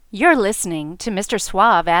You're listening to Mr.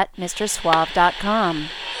 Suave at MrSuave.com.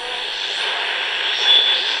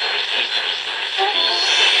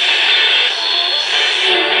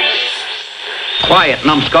 Quiet,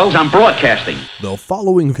 numbskulls, I'm broadcasting. The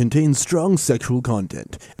following contains strong sexual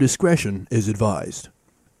content. Discretion is advised.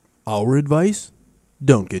 Our advice?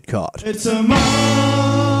 Don't get caught. It's a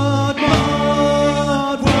mod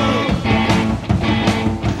world.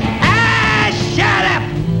 Ah, shut up,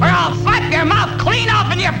 or I'll slap your mouth clean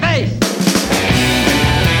off in your face.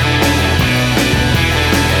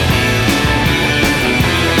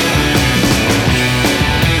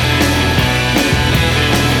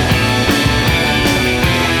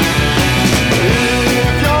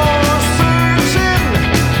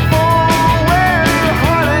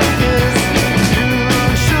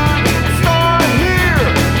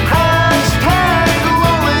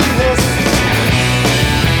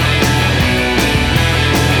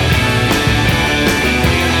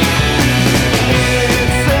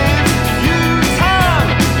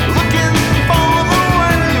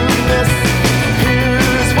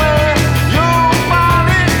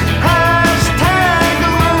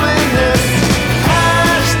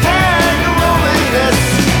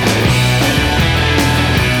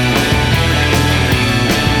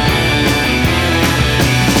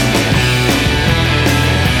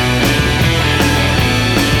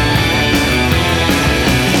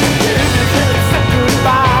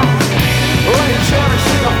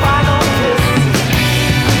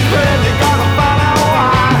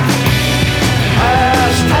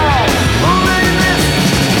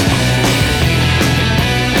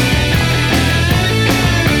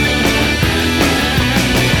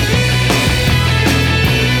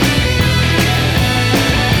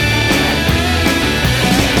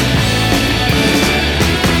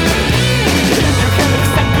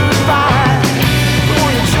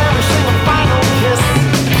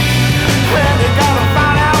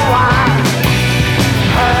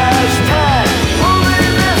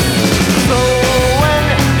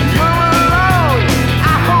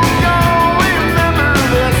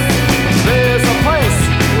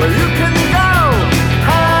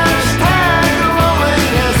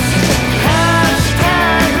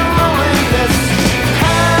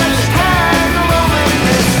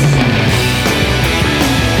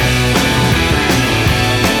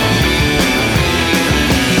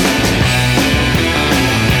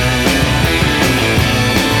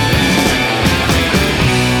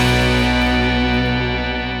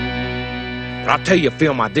 I'll tell you a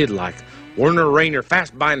film I did like. Werner Rainer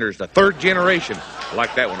Fastbinders, the third generation. I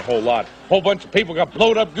like that one a whole lot. Whole bunch of people got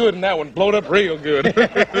blowed up good, and that one blowed up real good.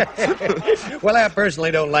 Well, I personally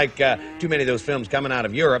don't like too many of those films coming out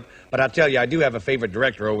of Europe, but I'll tell you, I do have a favorite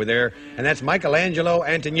director over there, and that's Michelangelo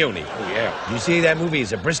Antonioni. Oh, yeah. You see that movie,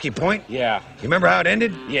 Zabriskie Point? Yeah. You remember how it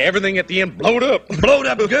ended? Yeah, everything at the end blowed up. Blowed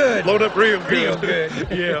up good. Blowed up real good. Real good.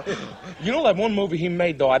 Yeah. You know that one movie he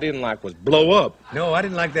made, though, I didn't like was Blow Up. No, I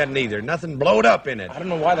didn't like that neither. Nothing blowed up in it. I don't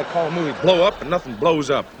know why they call a movie Blow Up and nothing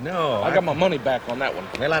blows up. No. I got my money back on that one.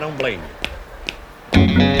 Well, I don't blame you.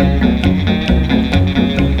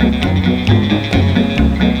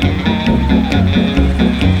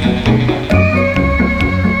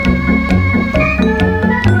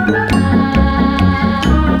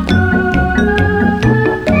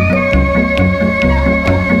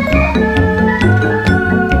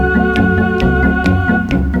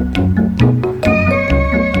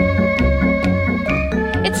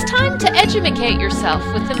 Edumacate yourself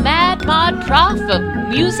with the Mad Mod Prof of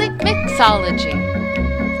Music Mixology.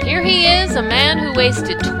 Here he is, a man who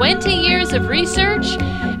wasted 20 years of research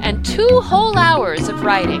and 2 whole hours of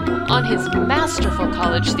writing on his masterful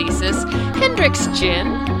college thesis, Hendrick's Gin,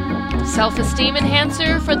 self-esteem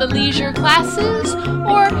enhancer for the leisure classes,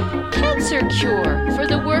 or cancer cure for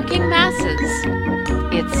the working masses.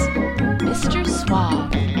 It's Mr. Suave.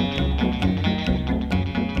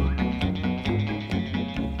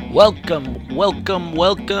 Welcome.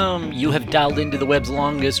 You have dialed into the web's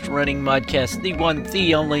longest running modcast, the one,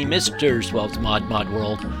 the only Mr. Suave's Mod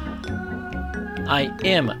World. I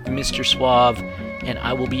am Mr. Suave, and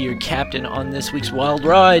I will be your captain on this week's wild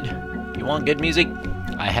ride. You want good music?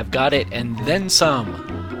 I have got it, and then some.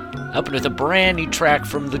 Up with a brand new track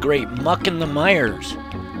from the great Muck and the Myers.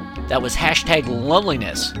 That was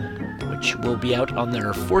 #Loneliness, which will be out on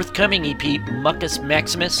their forthcoming EP, Muckus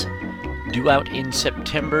Maximus, due out in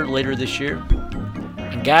September later this year.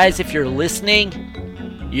 And guys, if you're listening,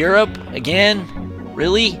 Europe again,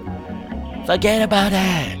 really? Forget about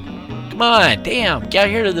it. Come on, damn, get out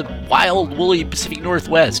here to the wild, woolly Pacific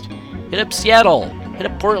Northwest. Hit up Seattle, hit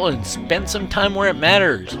up Portland, spend some time where it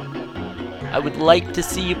matters. I would like to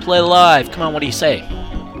see you play live. Come on, what do you say?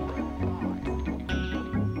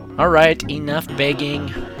 Alright, enough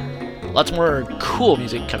begging. Lots more cool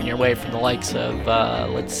music coming your way from the likes of,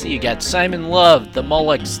 let's see, you got Simon Love, The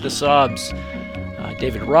Mullocks, The Sobs,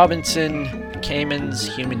 David Robinson,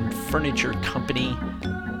 Caymans, Human Furniture Company,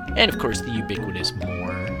 and of course the ubiquitous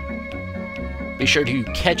More. Be sure to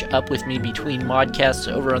catch up with me between modcasts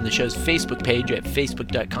over on the show's Facebook page at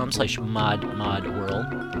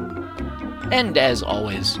facebook.com/modmodworld. And as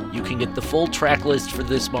always, you can get the full track list for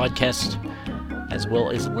this modcast, as well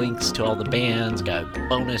as links to all the bands, got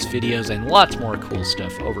bonus videos, and lots more cool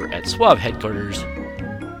stuff over at Suave headquarters,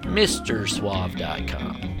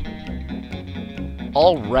 MrSuave.com.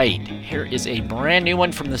 Alright, here is a brand new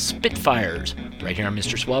one from the Spitfires, right here on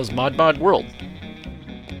Mr. Suave's Mod World.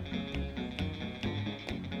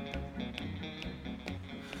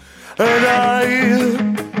 And I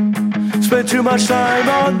spent too much time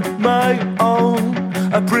on my own,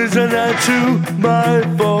 a prisoner to my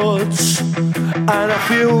thoughts, and I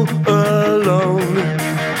feel alone.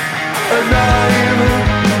 And I'm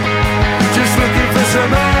just looking for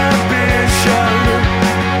some ambition,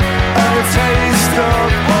 a taste of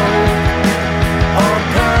hope on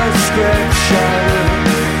prescription.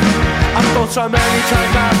 I thought so many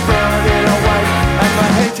times I've run it away, and my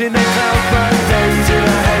head's in a cloud, my days in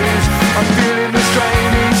a haze. I'm feeling the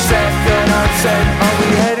strain each second I've said, are we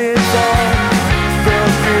headed for the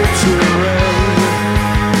bitter end?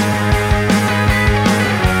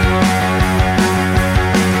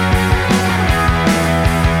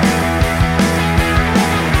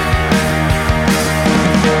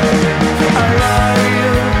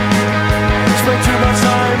 I spent too much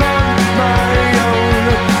time on my own,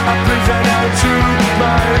 I present out to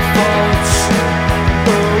my thoughts,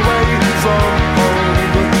 away from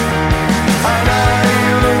home. And I'm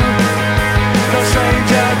no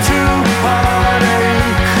stranger to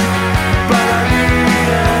heartache, but I need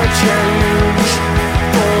a change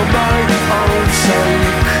for my own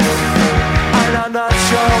sake. And I'm not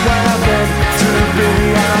sure where I'm meant to be,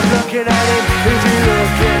 and I'm looking at him, is he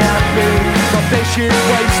looking at me? My patience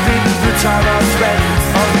wasting the time I've spent,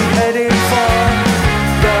 are we heading for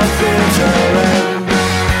the bitter end?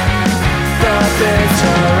 The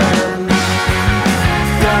bitter end.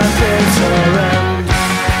 The bitter end.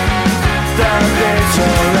 The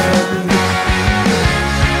bitter end.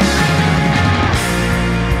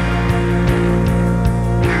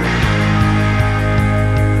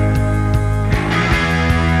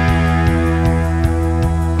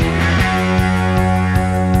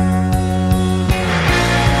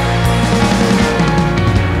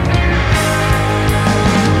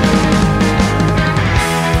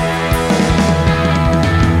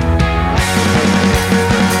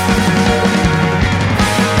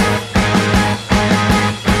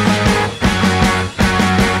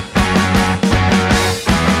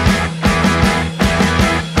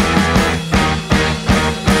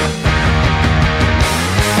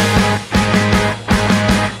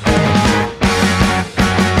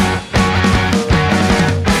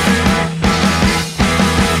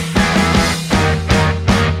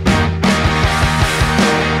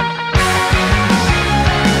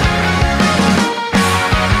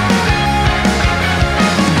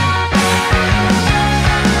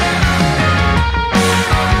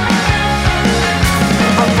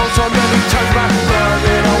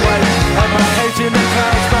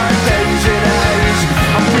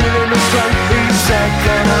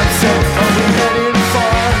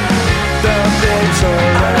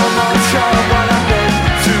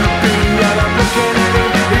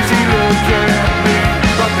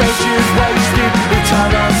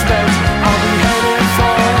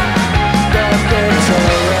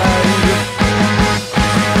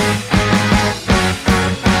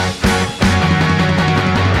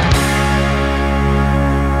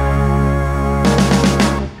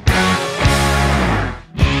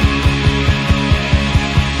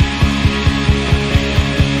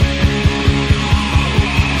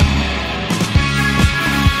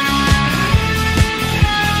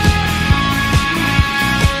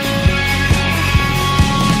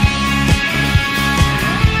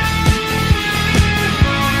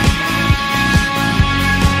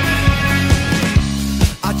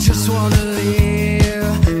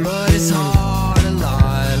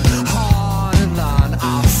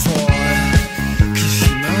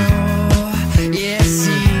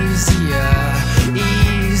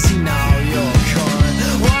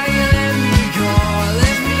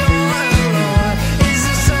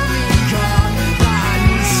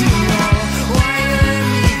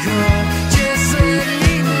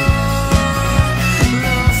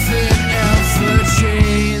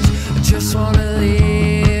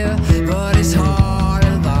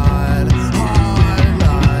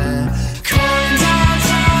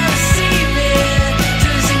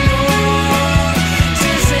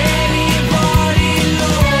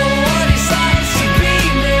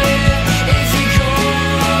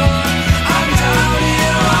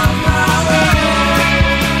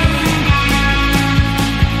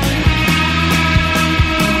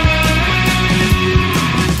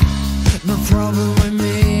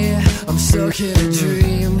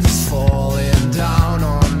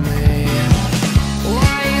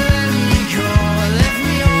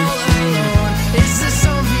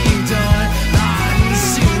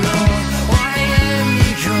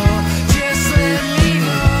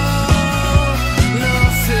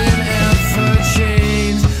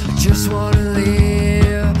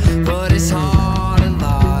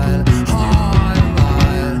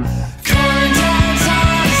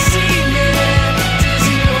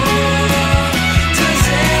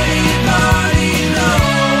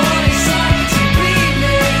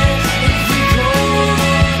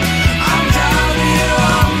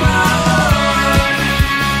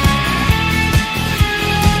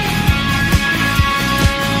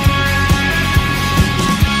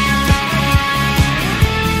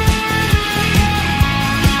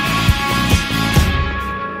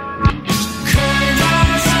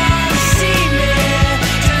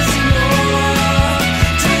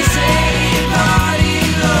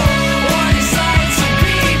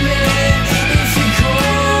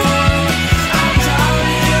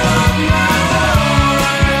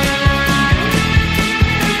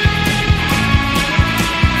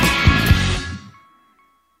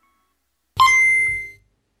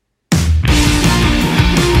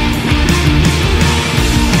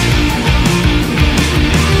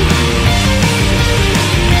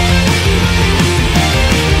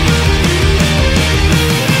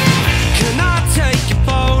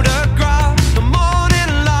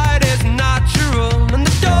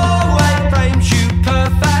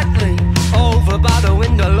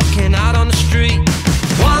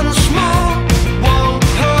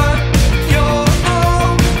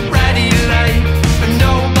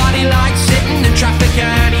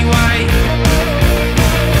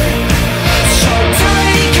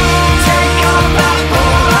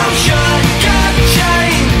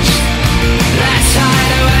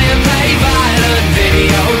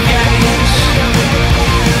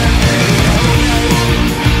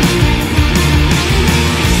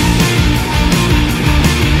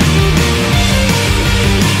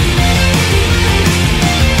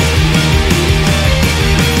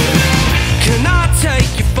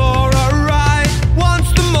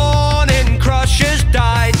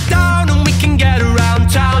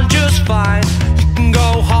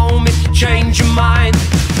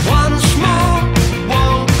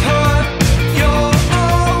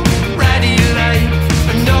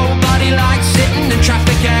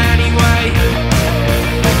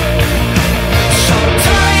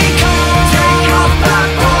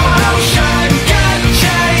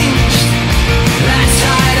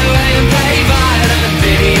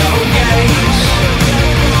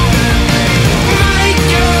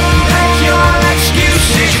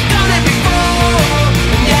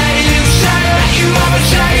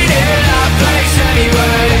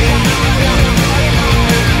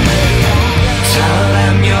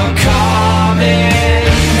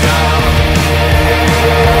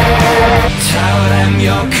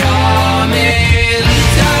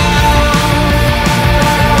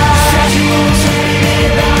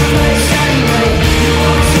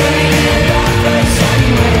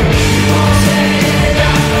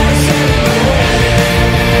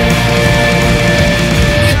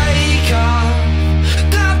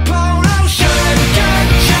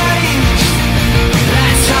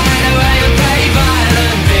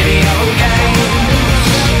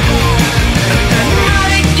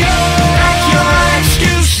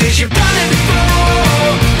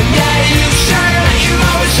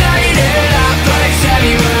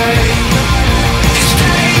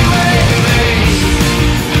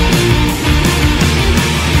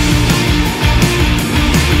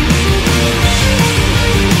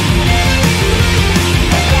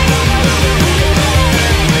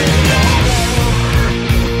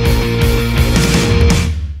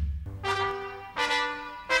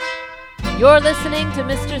 You're listening to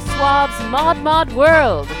Mr. Suave's Mod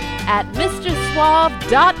World at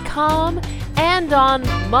MrSuave.com and on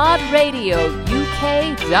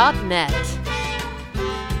modradiouk.net.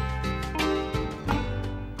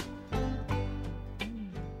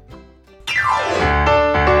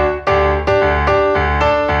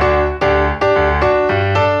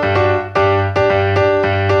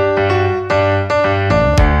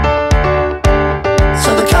 So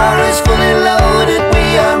the car is fully loaded,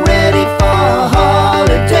 we are ready for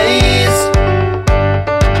holidays.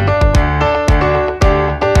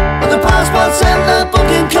 With the passports and the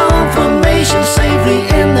booking confirmation safely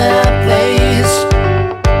in their place.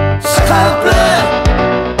 Sacre bleu,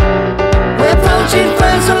 we're approaching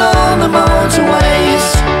friends along the motorways.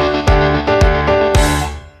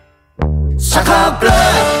 Sacre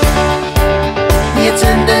bleu, the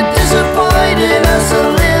attendant disappointed us a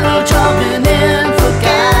little, dropping in for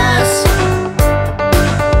gas.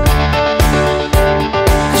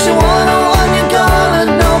 'Cause she wore no onion collar,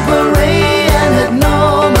 no beret, and had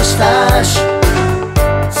no mustache.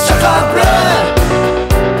 Sacre bleu,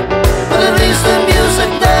 but at least the music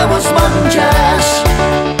there was modern jazz.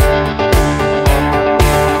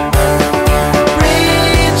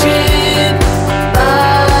 Bridget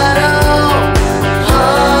Bardot,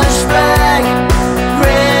 Hunchback,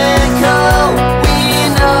 Greco, we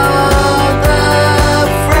know the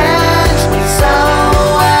French so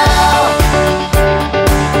well.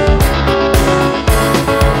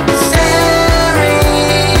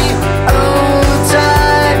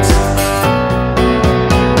 Stereotypes,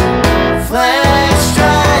 flag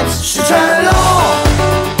stripes, she tried it all.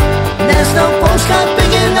 There's no postcard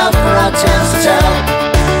big enough for our tales to tell.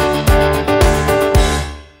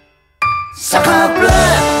 Sacre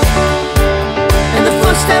bleu, in the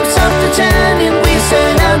footsteps of D'Artagnan, we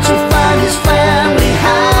set out to find his family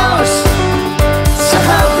house.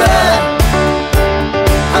 Sacre bleu,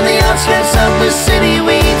 on the outskirts of the city,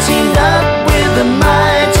 we teamed up with the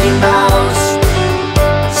Mighty Mouse.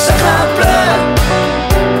 Sacre bleu,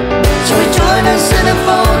 so he joined us in a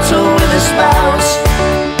photo with his spouse.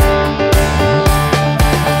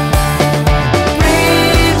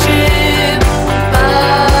 Bridget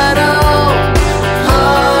Bardot,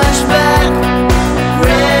 Hunchback,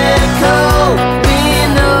 Greco, we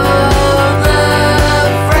know the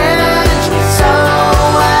French so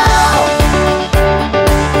well.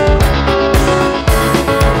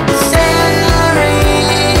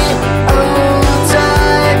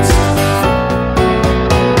 Stereotypes,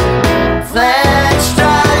 flag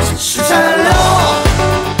stripes, she tried it all.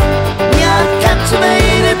 We are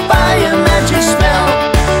captivated by your magic spell.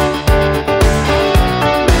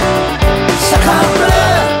 Sacre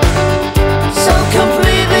bleu, so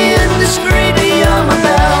completely indiscreetly on my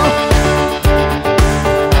bell.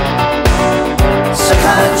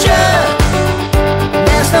 Sacre bleu,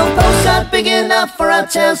 there's no postcard big enough for our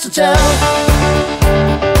tales to tell.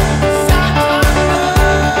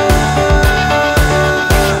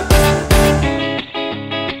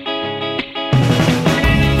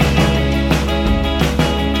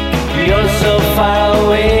 You're so far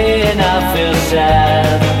away and I feel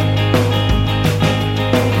sad.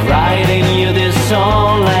 Writing you this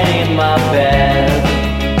song lying in my bed.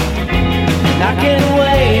 And I can't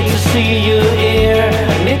wait to see you here.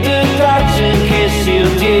 I need to touch and kiss you,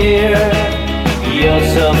 dear. You're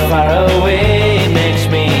so far away, it makes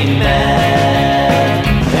me mad.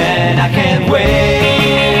 And I can't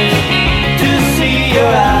wait to see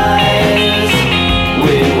your eyes.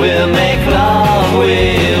 We will make love, we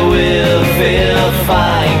will feel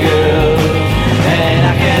fine, girl. And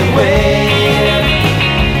I can't wait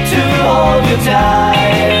to hold you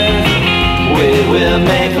tight. We will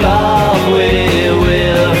make love, we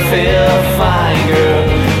will feel fine, girl.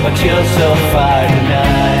 But you're so far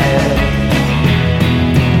tonight.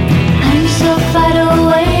 I'm so far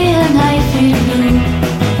away and I feel blue.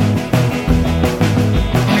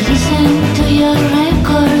 I listen to your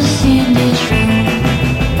records in this room,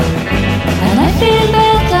 and I feel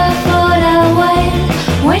better for a while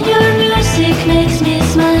when your music makes me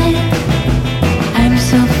smile. I'm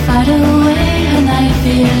so far away and I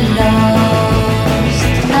feel lost,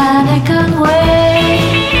 and I can't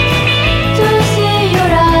wait to see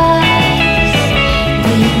your eyes.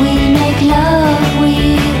 We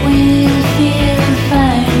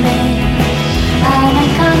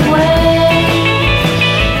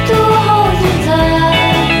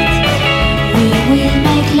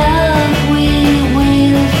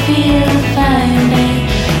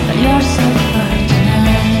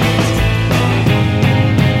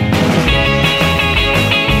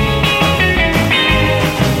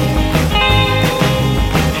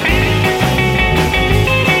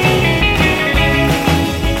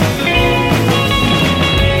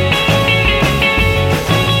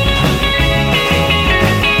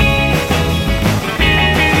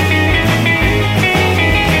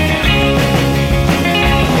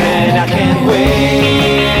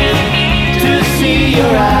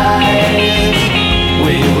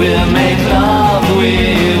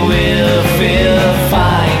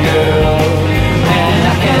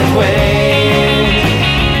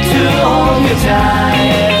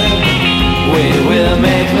time. We will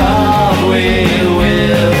make love, we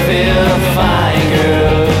will feel fine,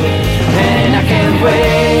 girl. And I can't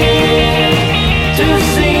wait to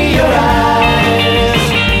see your eyes.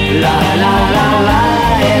 La la la la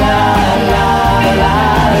la la la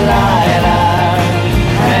la la.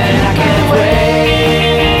 And I can't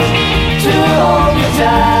wait to hold you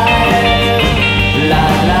tight. La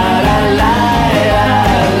la la la la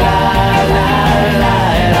la la la.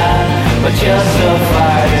 But you're so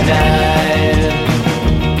far tonight.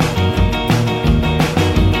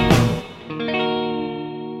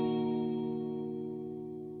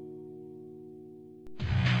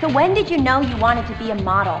 So when did you know you wanted to be a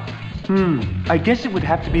model? I guess it would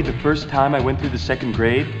have to be the first time I went through the second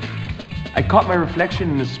grade. I caught my reflection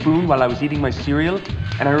in a spoon while I was eating my cereal,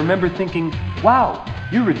 and I remember thinking, wow,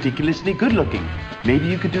 you're ridiculously good looking. Maybe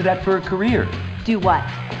you could do that for a career. Do what?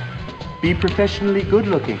 Be professionally good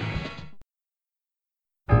looking.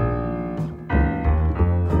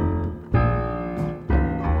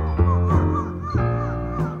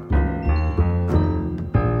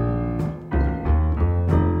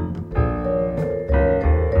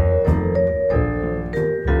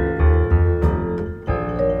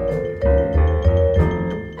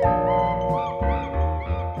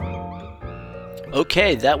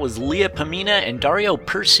 Okay, that was Leah Pamina and Dario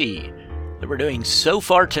Percy that we're doing So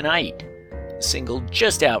Far Tonight, a single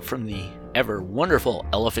just out from the ever wonderful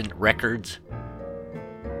Elephant Records.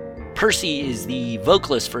 Percy is the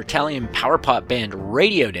vocalist for Italian power pop band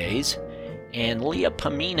Radio Days, and Leah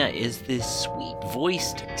Pamina is this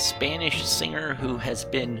sweet-voiced Spanish singer who has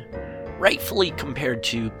been rightfully compared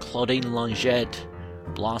to Claudine Langette,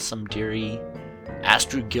 Blossom Dearie,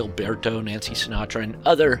 Astrid Gilberto, Nancy Sinatra, and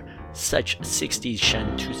other such 60s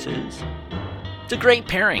chanteuses. It's a great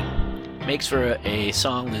pairing. Makes for a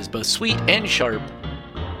song that is both sweet and sharp,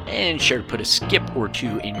 and sure to put a skip or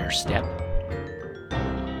two in your step.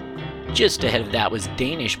 Just ahead of that was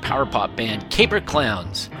Danish power pop band Caper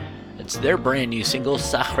Clowns. It's their brand new single,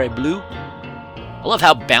 Sacre Bleu. I love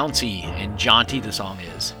how bouncy and jaunty the song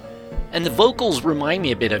is. And the vocals remind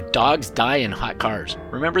me a bit of Dogs Die in Hot Cars.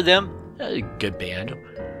 Remember them? A good band.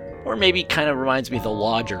 Or maybe kind of reminds me of The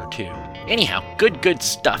Lodger, too. Anyhow, good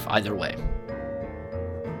stuff either way.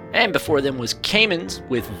 And before them was Caymans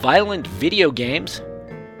with Violent Video Games,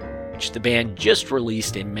 which the band just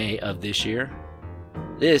released in May of this year.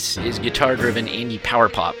 This is guitar-driven indie power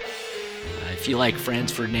pop. If you like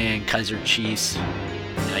Franz Ferdinand, Kaiser Chiefs,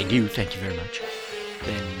 and I do, thank you very much,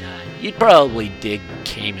 then you'd probably dig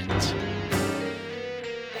Caymans.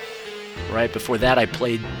 Right before that, I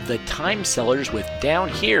played The Time Sellers with Down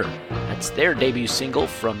Here. That's their debut single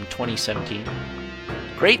from 2017.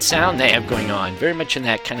 Great sound they have going on, very much in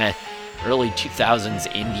that kind of early 2000s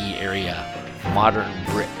indie area, modern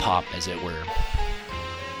Brit pop, as it were.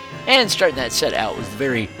 And starting that set out was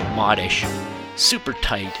very modish, super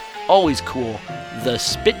tight, always cool, The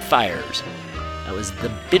Spitfires. That was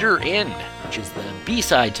The Bitter End, which is the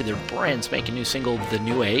B-side to their brand spanking new single, The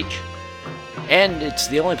New Age. And it's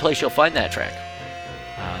the only place you'll find that track.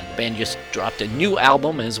 The band just dropped a new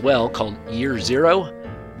album as well called Year Zero,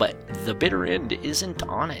 but The Bitter End isn't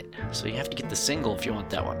on it, so you have to get the single if you want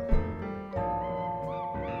that one.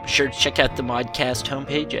 Be sure to check out the Modcast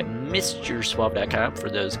homepage at MrSuave.com for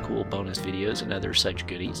those cool bonus videos and other such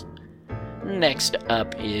goodies. Next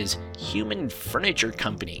up is Human Furniture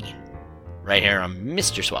Company, right here on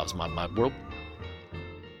Mr. Suave's Mod World.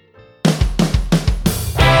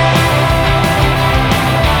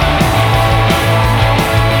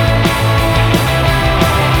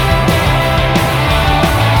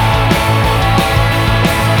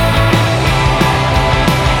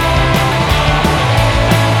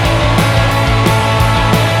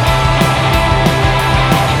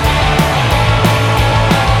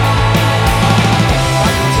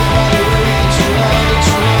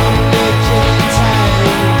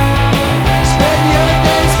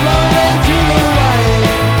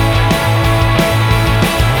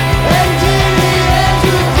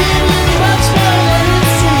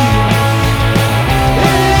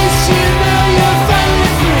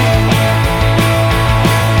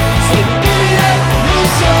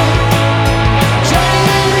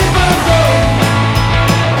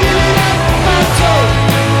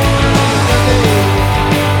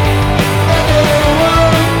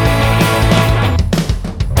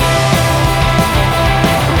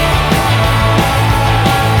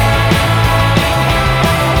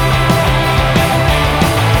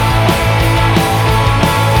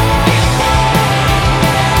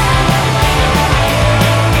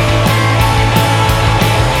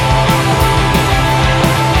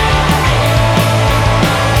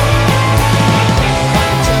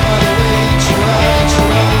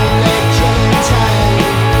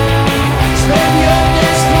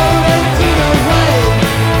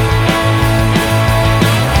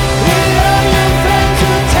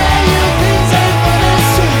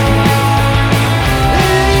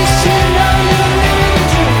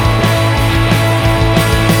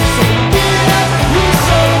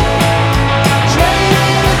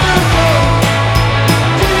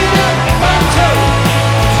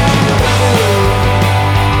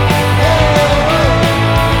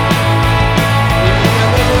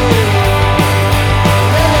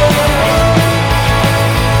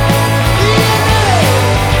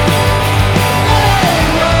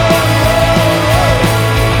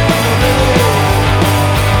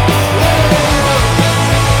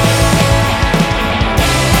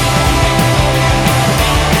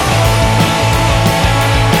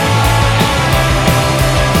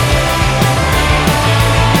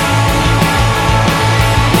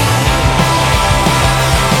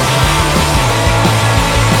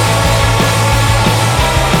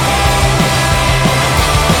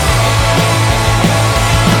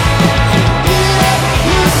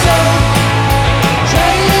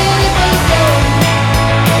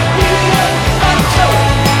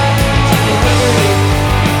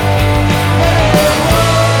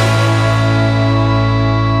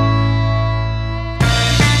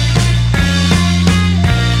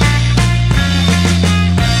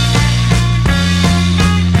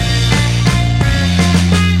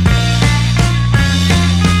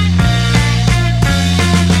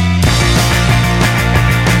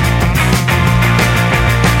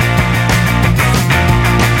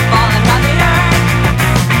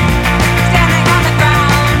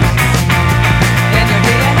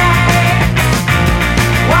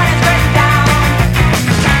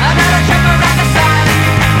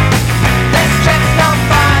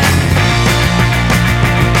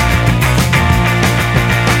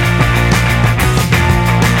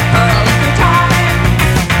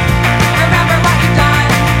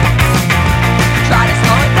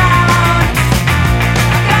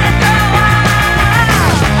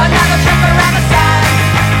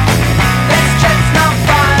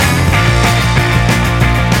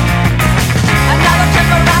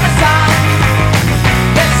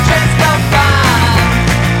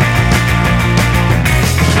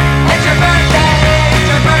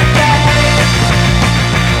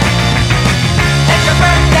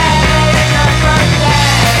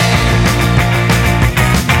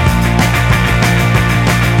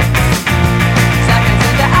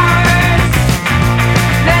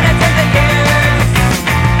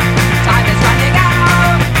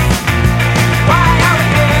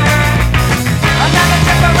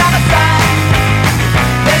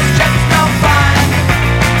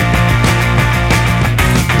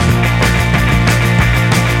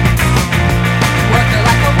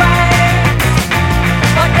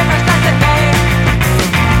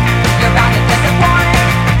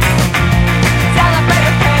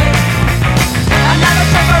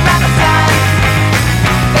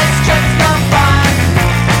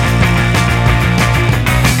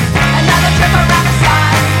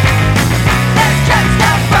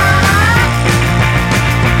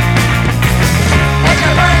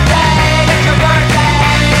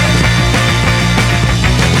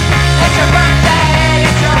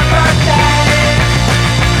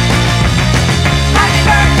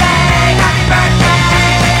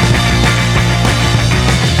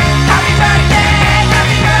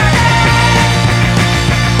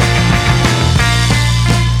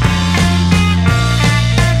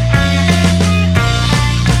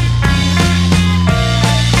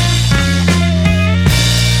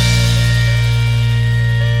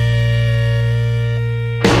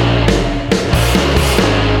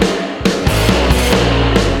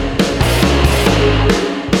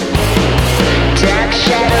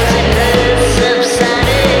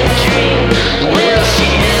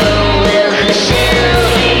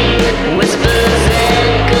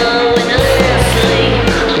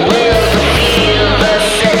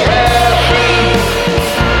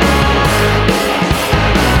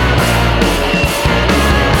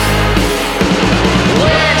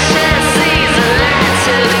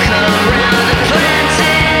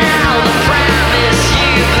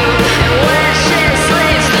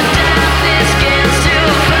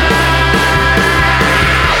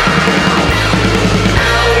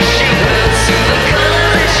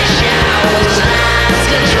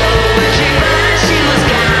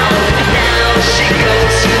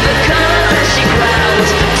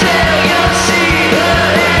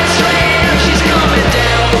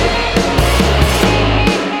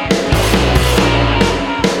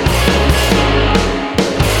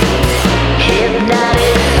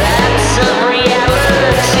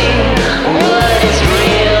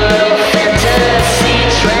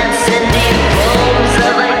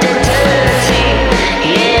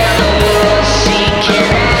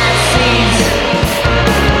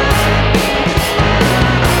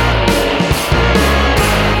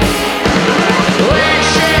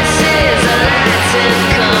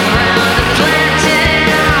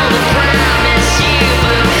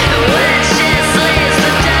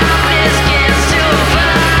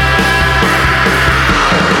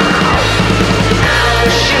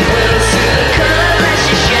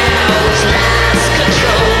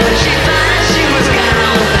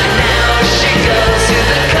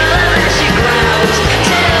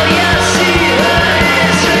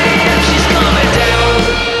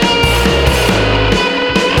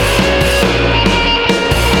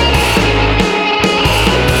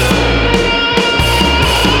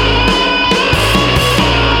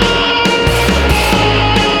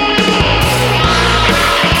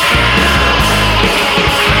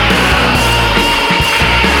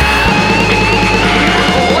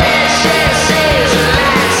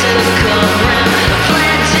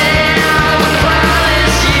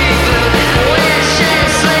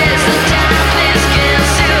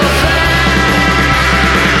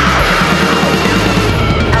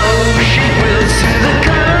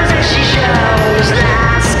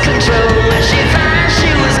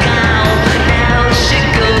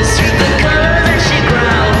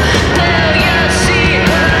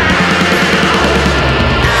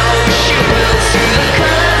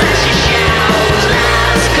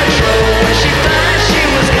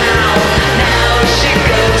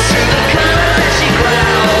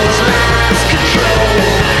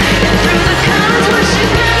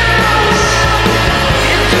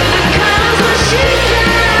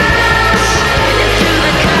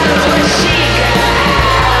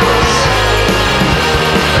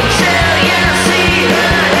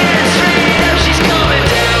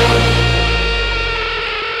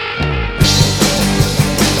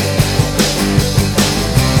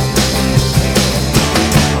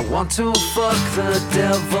 want to fuck the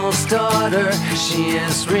devil's daughter. She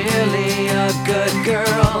is really a good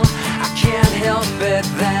girl. I can't help it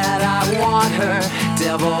that I want her.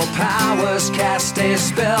 Devil powers cast a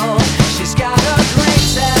spell. She's got a great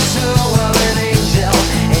tattoo of an angel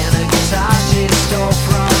and a guitar she stole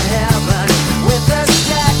from heaven, with a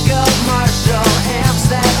stack of Marshall amps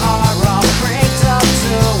that are all cranked up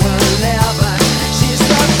to 11. She's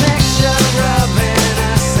the picture of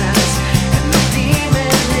innocence and the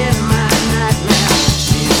demon in my nightmare.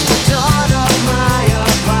 She's the dawn of my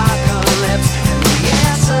apocalypse and the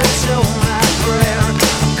answer to my prayer.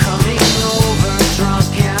 I'm coming over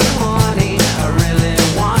drunk and horny. I really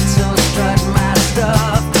want to strut my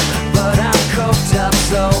stuff, but I'm coked up,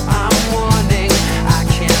 so I'm warning I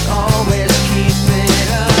can't always keep it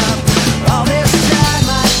up. All this time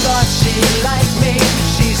I thought she liked me.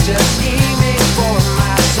 She's just scheming for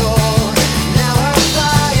my soul. Now her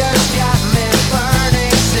fire's got me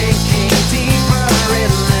burning, sinking deeper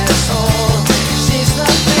in this hole. She's the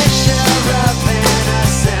picture of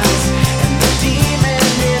innocence and the demon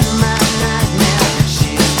in my nightmare.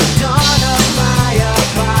 She's the dawn of my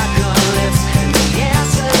apocalypse and the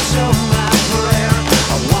answer to my prayer.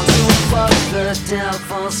 I want to fuck the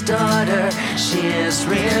devil's daughter. She is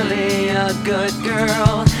really a good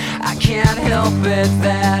girl. I can't help it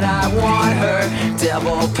that I want her.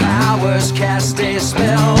 Devil powers cast a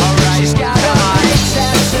spell. She's got a great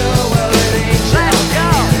tattoo of an angel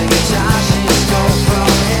and a guitar she stole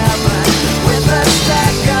from heaven, with a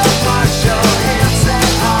stack of Marshall amps that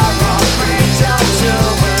are all cranked up to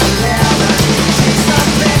 11. She's a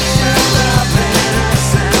picture of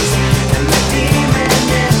innocence and the demon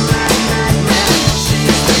in my nightmare.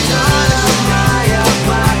 She's the dawn of my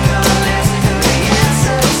apocalypse and the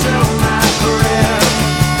answer to my prayer.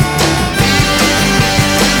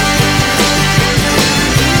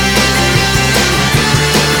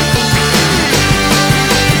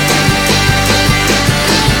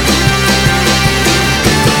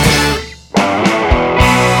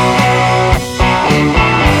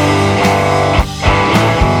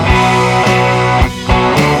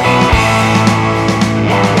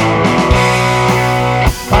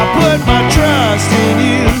 I put my trust in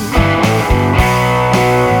you.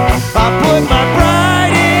 I put my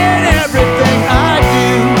pride in everything I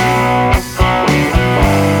do.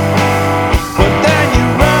 But then you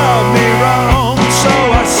rubbed me wrong, so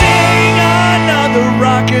I sing another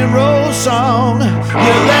rock and roll song.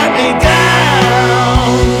 You let me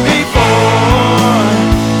down before.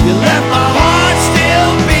 You left my heart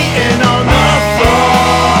still beating on the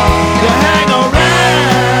floor. You hang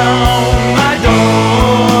around my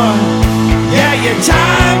door. Yeah, you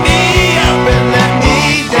tie me up and let me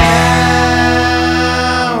down.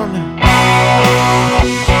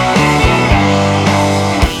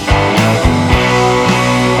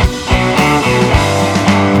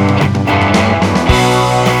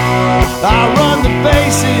 I run the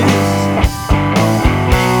bases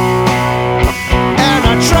and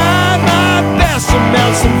I try my best to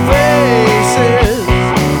melt some faces,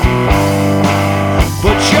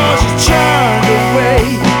 but yours is turned away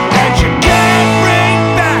and you can't bring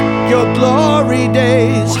back your glory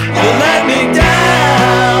days. You let me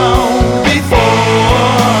down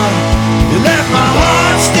before. You left my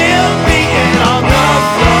heart still beating on the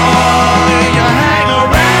floor. You hang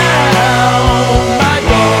around my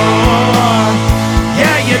door.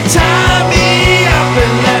 Yeah, you tie me up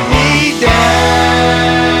and let me down.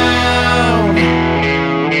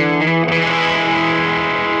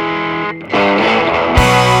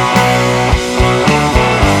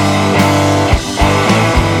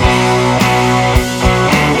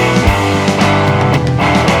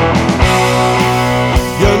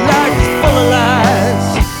 Your life is full of lies,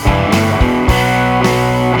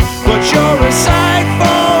 but you're a sight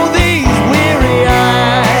for these weary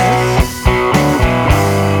eyes.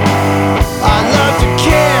 I love to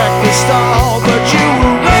kick the stall, but you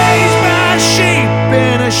raised my sheep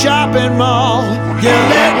in a shopping mall. You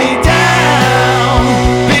let me down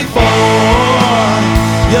before.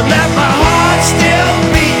 You left my heart still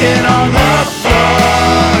beating on the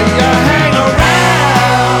floor. You hang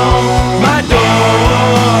around my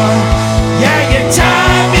door. Yeah, you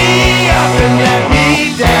tie me up and let me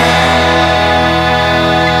down.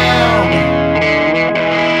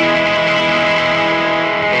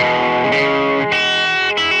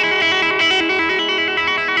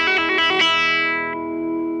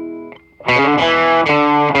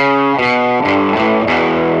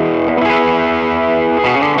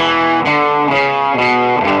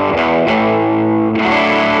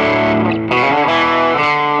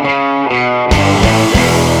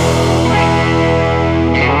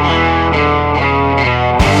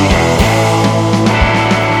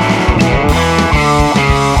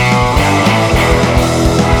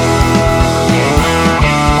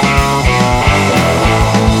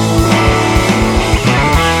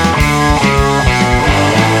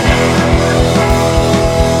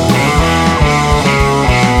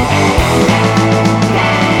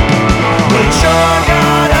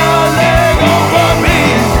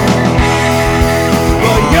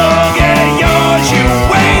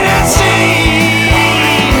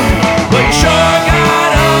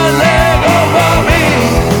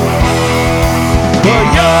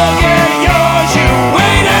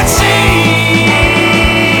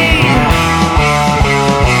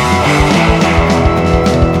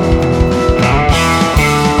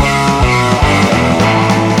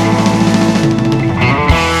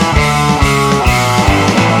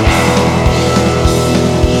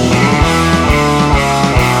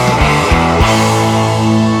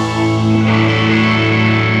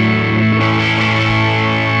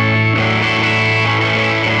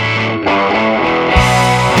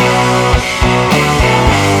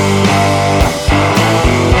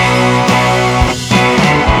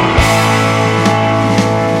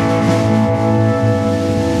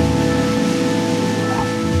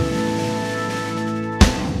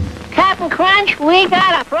 We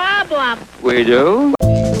got a problem. We do?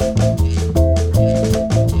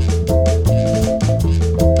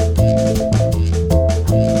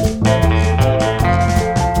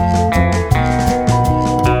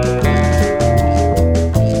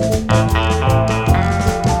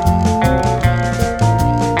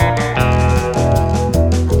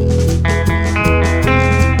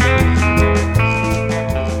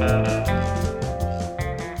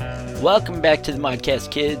 Welcome back to the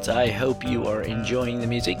Modcast, kids. I hope you are enjoying the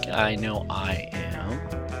music. I know I am.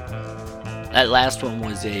 That last one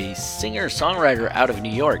was a singer-songwriter out of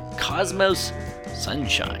New York, Cosmos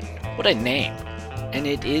Sunshine. What a name. And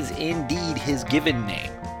it is indeed his given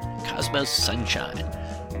name, Cosmos Sunshine.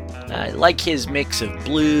 I like his mix of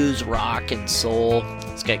blues, rock, and soul.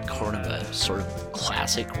 It's got kind of a sort of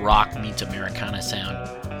classic rock meets Americana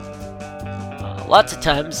sound. Lots of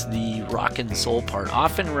times, the rock and soul part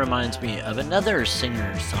often reminds me of another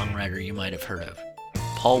singer-songwriter you might have heard of.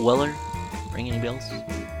 Paul Weller? Ring any bells?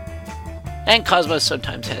 And Cosmos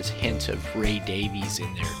sometimes has hints of Ray Davies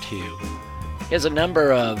in there, too. He has a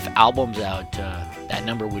number of albums out. That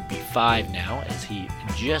number would be 5 now, as he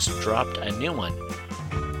just dropped a new one.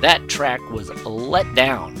 That track was Let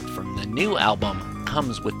Down from the new album,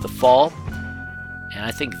 Comes With the Fall. And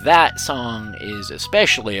I think that song is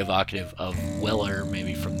especially evocative of Weller,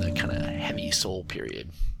 maybe from the kind of heavy soul period.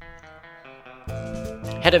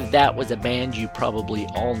 Ahead of that was a band you probably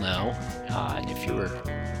all know, and if you were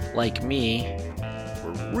like me,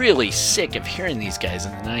 were really sick of hearing these guys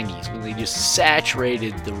in the 90s when they just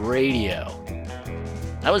saturated the radio.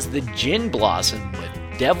 That was the Gin Blossom with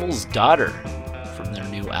Devil's Daughter from their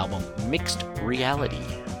new album, Mixed Reality.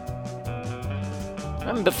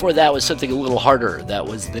 And before that was something a little harder. That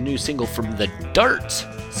was the new single from The Darts,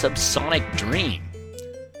 Subsonic Dream.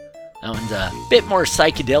 That one's a bit more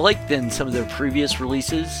psychedelic than some of their previous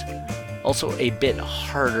releases. Also a bit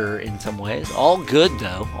harder in some ways. All good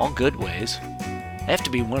though, all good ways. They have to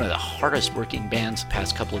be one of the hardest working bands the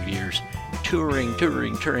past couple of years. Touring.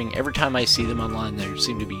 Every time I see them online, they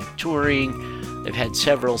seem to be touring. They've had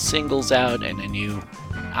several singles out and a new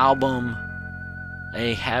album.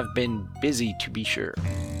 They have been busy, to be sure.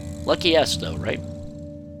 Lucky us, though, right?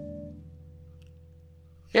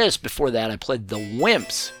 Yes, before that I played The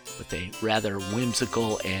Wimps with a rather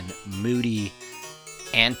whimsical and moody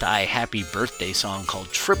anti-happy birthday song called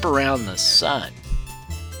Trip Around the Sun.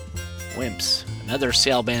 Wimps, another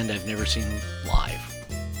sail band I've never seen live.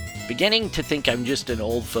 Beginning to think I'm just an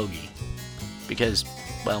old fogey. Because,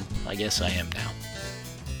 well, I guess I am now.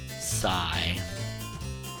 Sigh.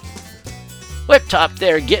 Whip Top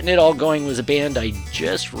there, getting it all going, was a band I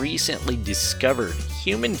just recently discovered,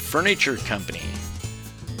 Human Furniture Company.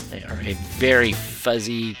 They are a very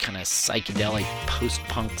fuzzy, kind of psychedelic,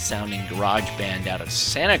 post-punk sounding garage band out of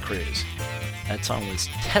Santa Cruz. That song was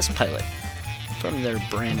Test Pilot from their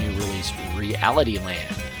brand new release, Reality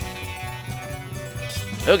Land.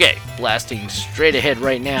 Okay, blasting straight ahead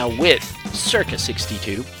right now with Circa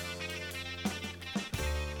 62.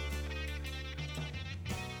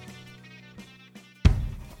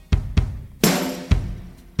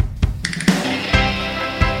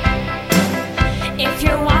 If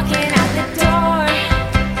you're walking out the door,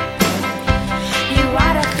 you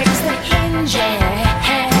ought to fix the hinges.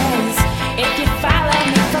 If you follow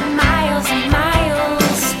me for miles and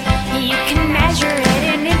miles, you can measure it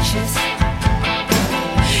in inches.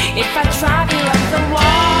 If I drive you up the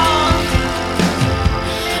wall,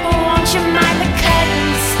 won't you mind the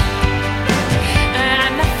curtains?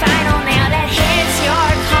 I'm the final nail that hits your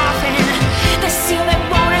coffin, the seal that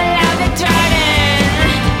won't allow the dirt in.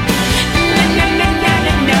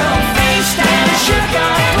 No face down,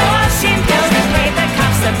 sugar, crossing those that pay the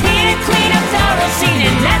cops to beat a clean up total scene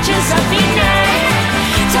and matches up the night.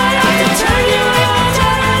 Try not to turn you on.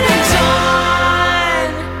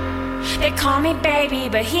 They call me baby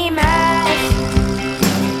behemoth.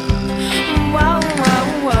 Whoa, whoa,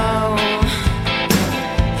 whoa.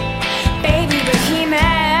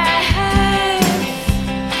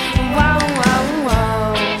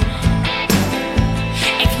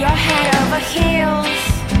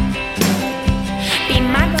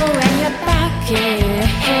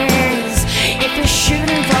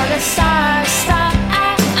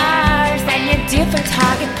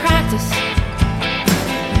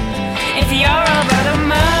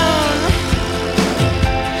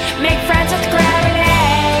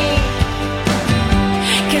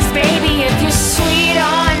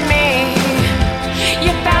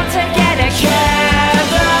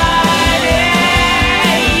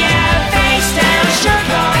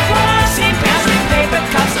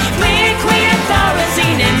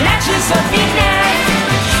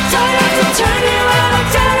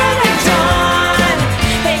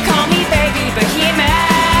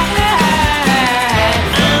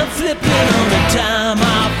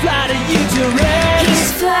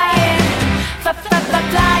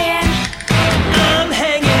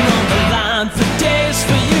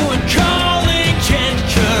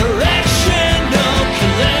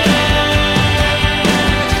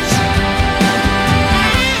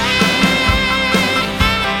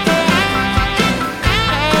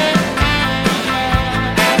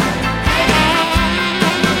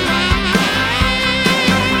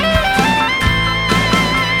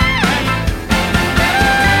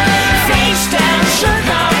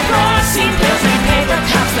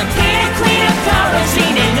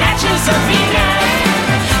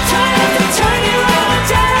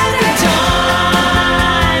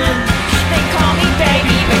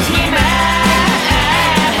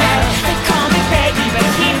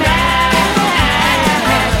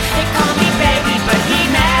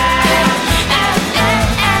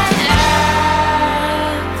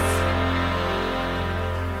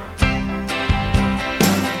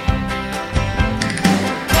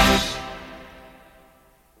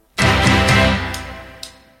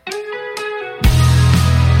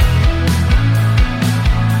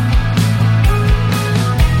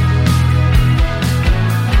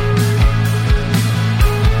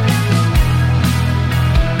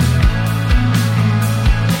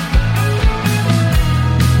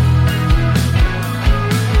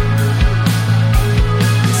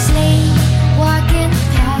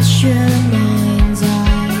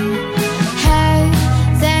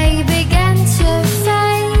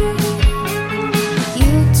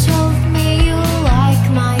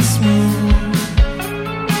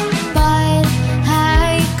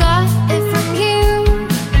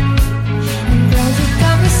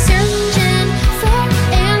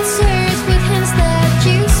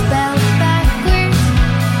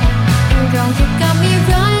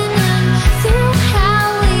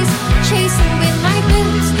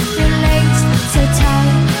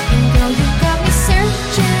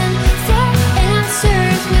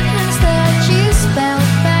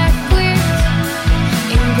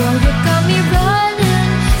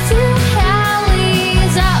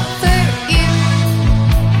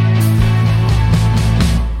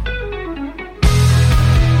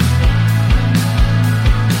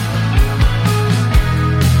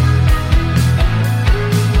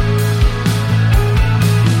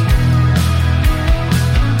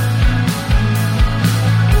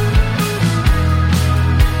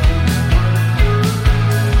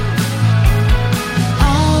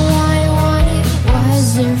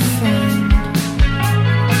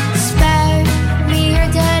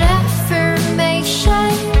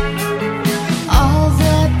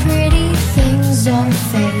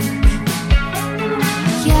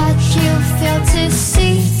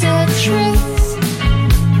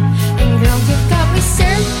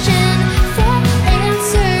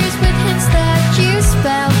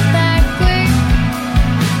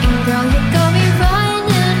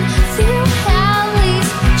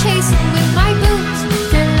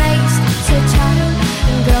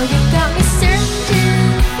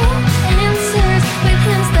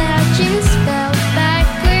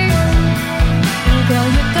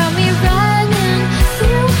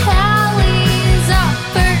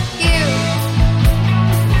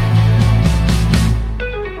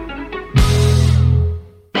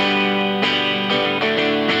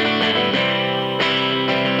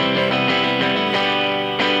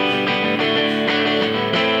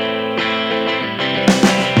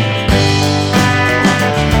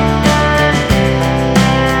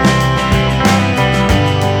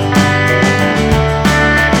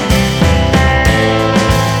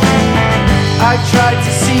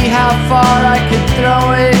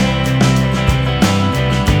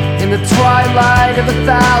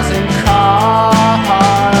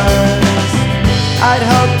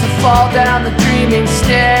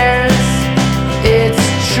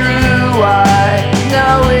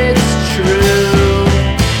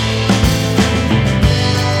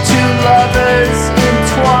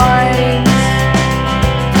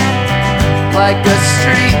 like a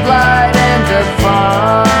street light and a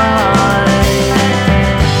vine.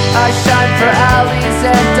 I shine for alleys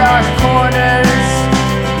and dark corners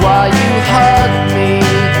while you hug me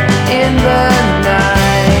in the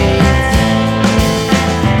night.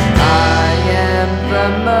 I am the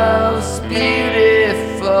most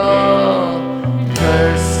beautiful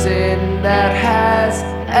person that has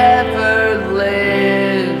ever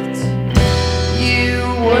lived. You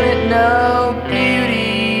wouldn't know beauty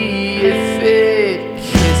if it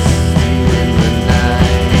kissed you in the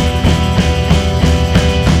night.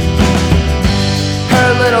 Her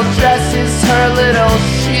little dresses, her little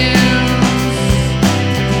shoes,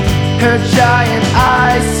 her giant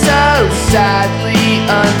eyes so sadly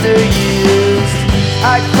underused.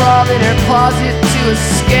 I crawled in her closet to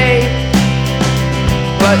escape,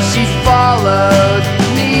 but she followed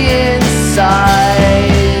me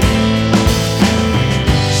inside.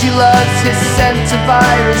 She loves his scent of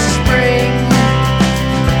Irish spring.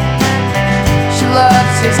 She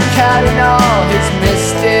loves his cat and all his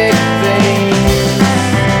mystic things.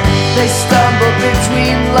 They stumble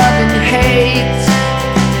between love and hate,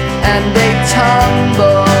 and they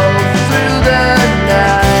tumble through the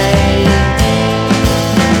night.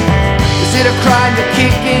 Is it a crime to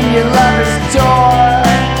kick in your lover's door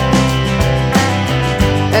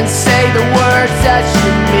and say the words that you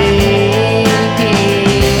mean?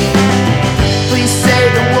 Please say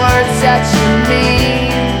the words that you mean.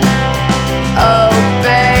 Oh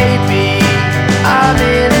baby, I'm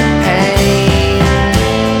in pain.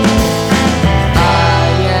 I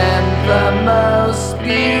am the most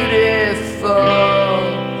beautiful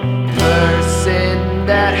person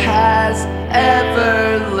that has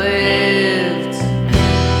ever lived.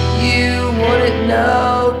 You wouldn't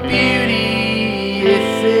know beauty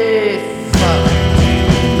if it fucked you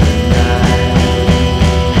tonight.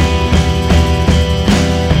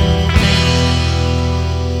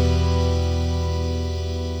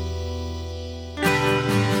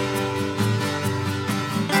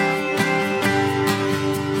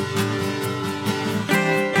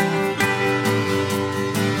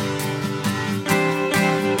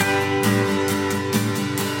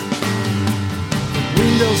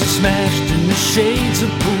 Windows are smashed and the shades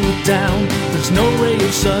are pulled down. There's no ray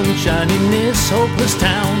of sunshine in this hopeless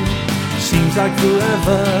town. Seems like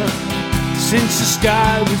forever since the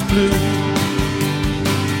sky was blue.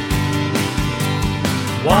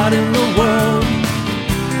 What in the world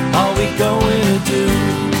are we going to do?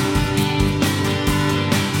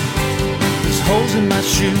 There's holes in my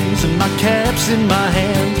shoes and my cap's in my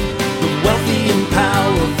hand. The wealthy and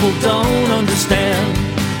powerful don't understand.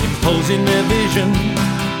 Imposing their vision,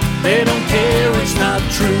 they don't care, it's not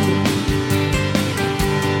true.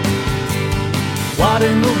 What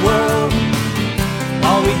in the world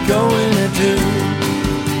are we going to do?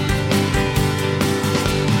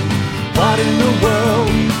 What in the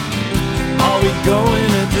world are we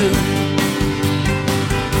going to do?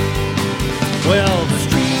 Well, the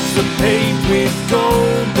streets are paved with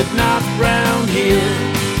gold, but not round here.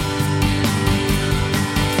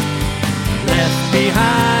 Left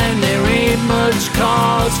behind, there ain't much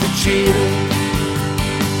cause for cheer.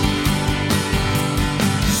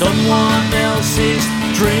 Someone else is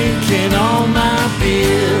drinking all my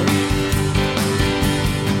beer.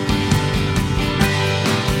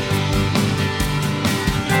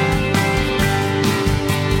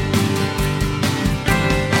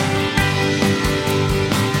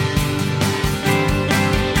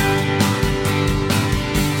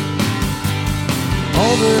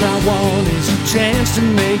 All that I want is a chance to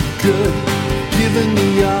make good. Given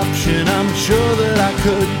the option, I'm sure that I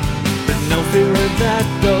could. But no fear of that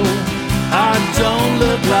though, I don't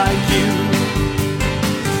look like you.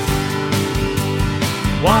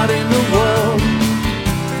 What in the world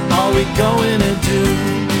are we going to do?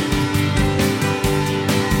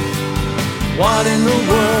 What in the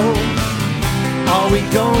world are we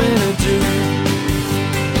going to do?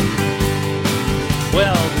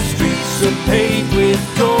 Well, the streets are paved with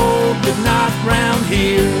gold, but not round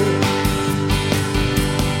here.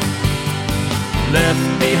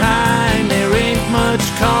 Left behind, there ain't much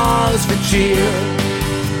cause for cheer.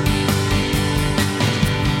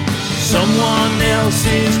 Someone else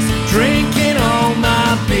is drinking all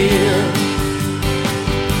my beer.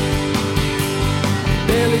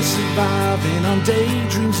 Barely surviving on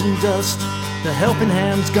daydreams and dust. The helping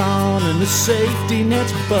hand's gone and the safety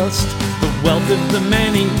net's bust. The wealth of the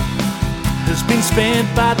many has been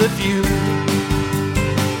spent by the few.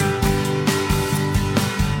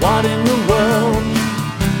 What in the world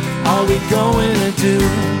are we going to do?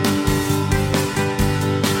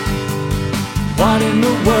 What in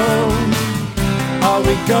the world are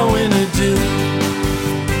we going to do?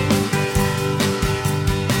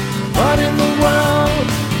 What in the world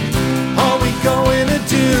are we going to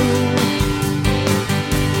do?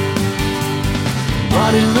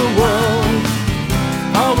 What in the world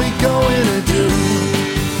are we going to do?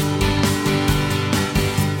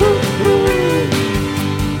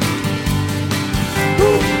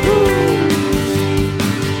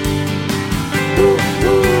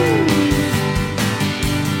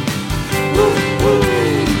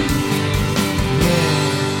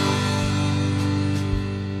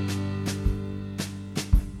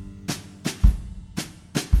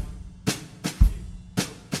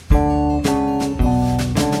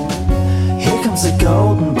 A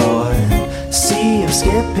golden boy, see him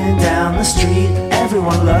skipping down the street.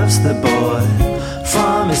 Everyone loves the boy,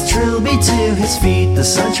 from his trilby to his feet. The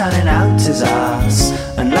sun shining out his eyes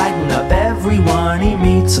and lighting up everyone he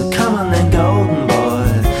meets. So come on then, golden boy,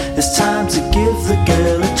 it's time to give the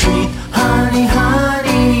girl a treat. Honey,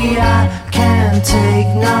 honey, I can't take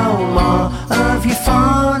no more of your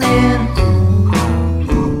phoning.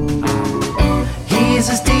 He's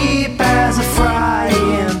as deep as a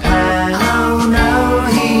frying pan. Oh no,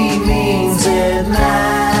 he means it,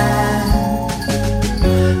 man.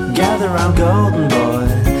 Gather round, golden boy,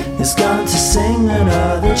 he's going to sing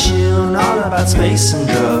another tune, all about space and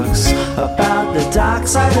drugs, about the dark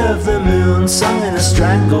side of the moon, sung in a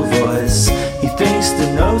strangled voice. He thinks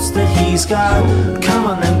the notes that he's got. Come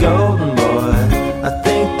on then, golden boy, I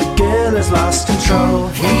think the girl has lost control.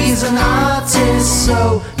 He's an artist,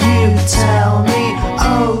 so you tell me,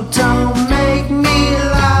 oh, don't make me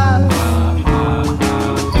laugh.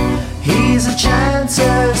 He's a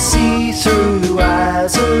chancer, see through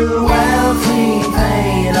eyes, a well-clean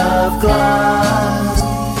pane of glass.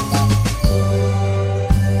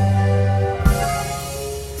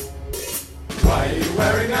 Why are you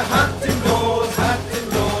wearing a hat indoors, hat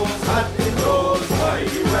indoors, hat indoors? Why are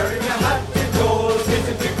you wearing a hat indoors? Is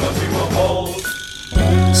it because you were bold?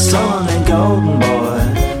 So on then, golden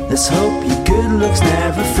boy, let's hope your good looks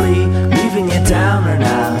never flee, leaving you downer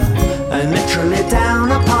now, and literally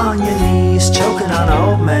down upon your knees, choking on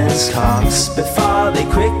old men's cocks before they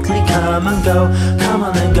quickly come and go. Come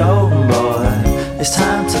on then, golden boy, it's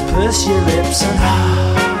time to push your lips and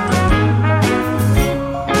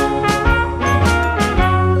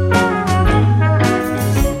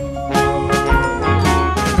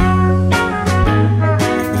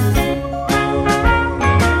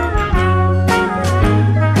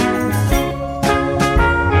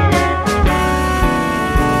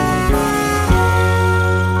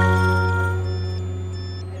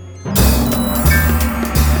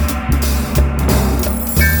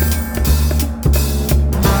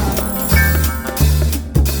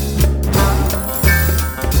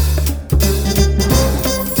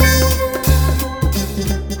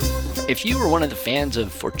If you were one of the fans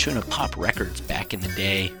of Fortuna Pop Records back in the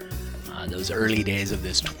day, those early days of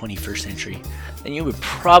this 21st century, then you would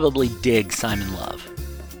probably dig Simon Love,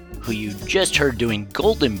 who you just heard doing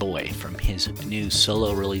Golden Boy from his new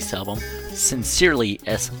solo release album, Sincerely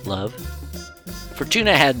S. Love.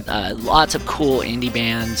 Fortuna had lots of cool indie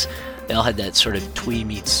bands. They all had that sort of twee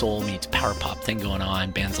meets soul meets power pop thing going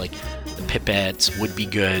on. Bands like the Pipettes, Would Be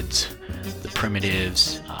Goods, the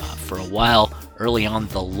Primitives. For a while, early on,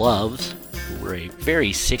 the Loves, who were a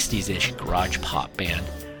very 60s-ish garage pop band.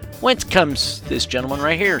 Whence comes this gentleman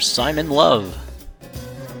right here, Simon Love.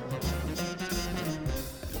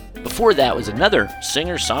 Before that was another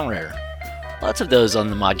singer-songwriter. Lots of those on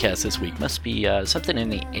the modcast this week. Must be something in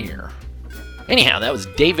the air. Anyhow, that was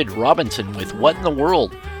David Robinson with What in the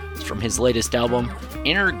World. It's from his latest album,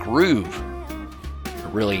 Inner Groove. A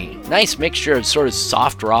really nice mixture of sort of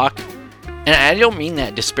soft rock. And I don't mean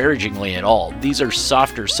that disparagingly at all. These are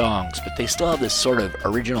softer songs, but they still have this sort of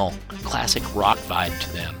original classic rock vibe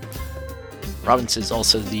to them. Robinson is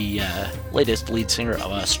also the latest lead singer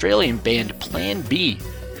of Australian band Plan B,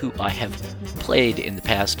 who I have played in the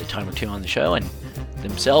past a time or two on the show, and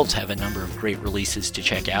themselves have a number of great releases to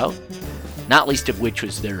check out. Not least of which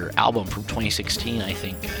was their album from 2016, I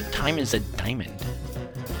think, Time is a Diamond.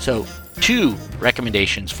 So, 2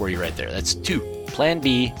 recommendations for you right there. That's 2. Plan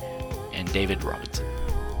B and David Robinson.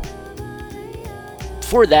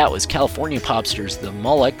 Before that was California popsters The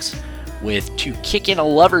Mullocks with To Kick in a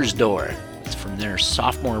Lover's Door. It's from their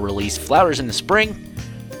sophomore release, Flowers in the Spring.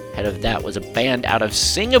 Ahead of that was a band out of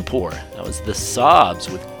Singapore. That was The Sobs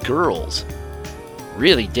with Girls.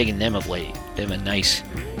 Really digging them of late. They have a nice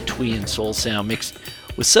twee and soul sound mixed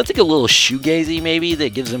with something a little shoegazy maybe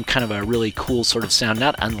that gives them kind of a really cool sort of sound,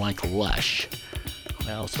 not unlike Lush, who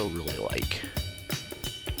I also really like.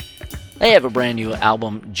 They have a brand new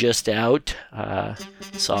album just out,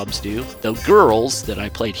 Sobs do. The Girls that I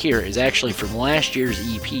played here is actually from last year's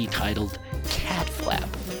EP titled Cat Flap.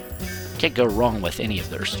 Can't go wrong with any of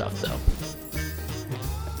their stuff though.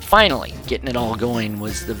 Finally, getting it all going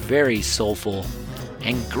was the very soulful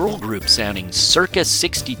and girl group sounding Circa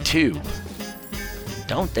 62.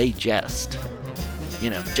 Don't they just?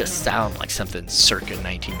 Just sound like something circa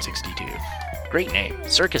 1962. Great name,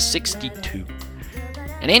 Circa 62.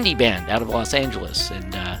 An indie band out of Los Angeles,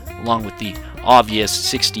 and along with the obvious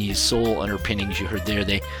 60s soul underpinnings you heard there,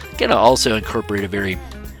 they kind of also incorporate a very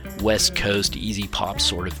West Coast easy pop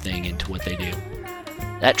sort of thing into what they do.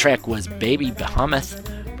 That track was Baby Behemoth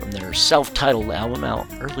from their self-titled album out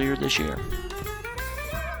earlier this year.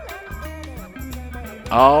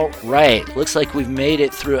 Alright, looks like we've made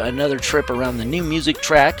it through another trip around the new music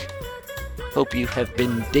track. Hope you have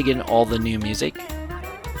been digging all the new music.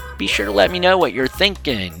 Be sure to let me know what you're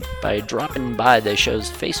thinking by dropping by the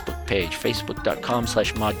show's Facebook page,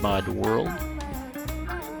 facebook.com/modmodworld.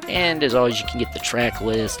 And as always, you can get the track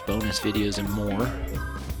list, bonus videos, and more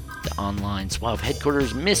at the online Suave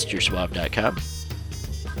headquarters, MrSuave.com.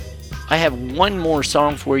 I have one more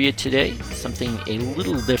song for you today, something a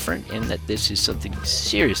little different in that this is something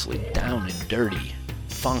seriously down and dirty,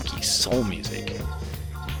 funky soul music.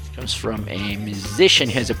 Comes from a musician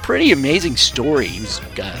who has a pretty amazing story. He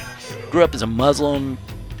grew up as a Muslim,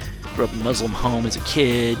 grew up in a Muslim home as a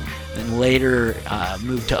kid, then later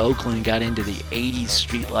moved to Oakland and got into the 80s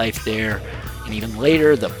street life there, and even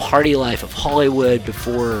later the party life of Hollywood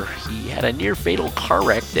before he had a near fatal car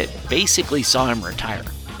wreck that basically saw him retire.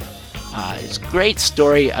 It's a great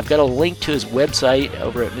story. I've got a link to his website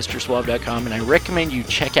over at MrSuave.com, and I recommend you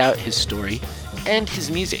check out his story and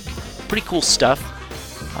his music. Pretty cool stuff.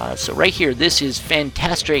 So right here, this is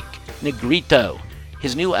Fantastic Negrito.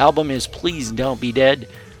 His new album is Please Don't Be Dead.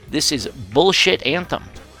 This is Bullshit Anthem.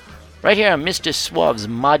 Right here on Mr. Suave's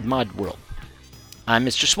Mod World. I'm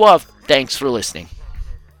Mr. Suave. Thanks for listening.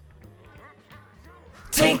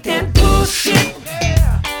 Take that bullshit,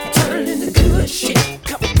 turn it into good shit.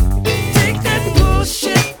 Come on. Take that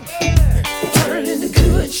bullshit.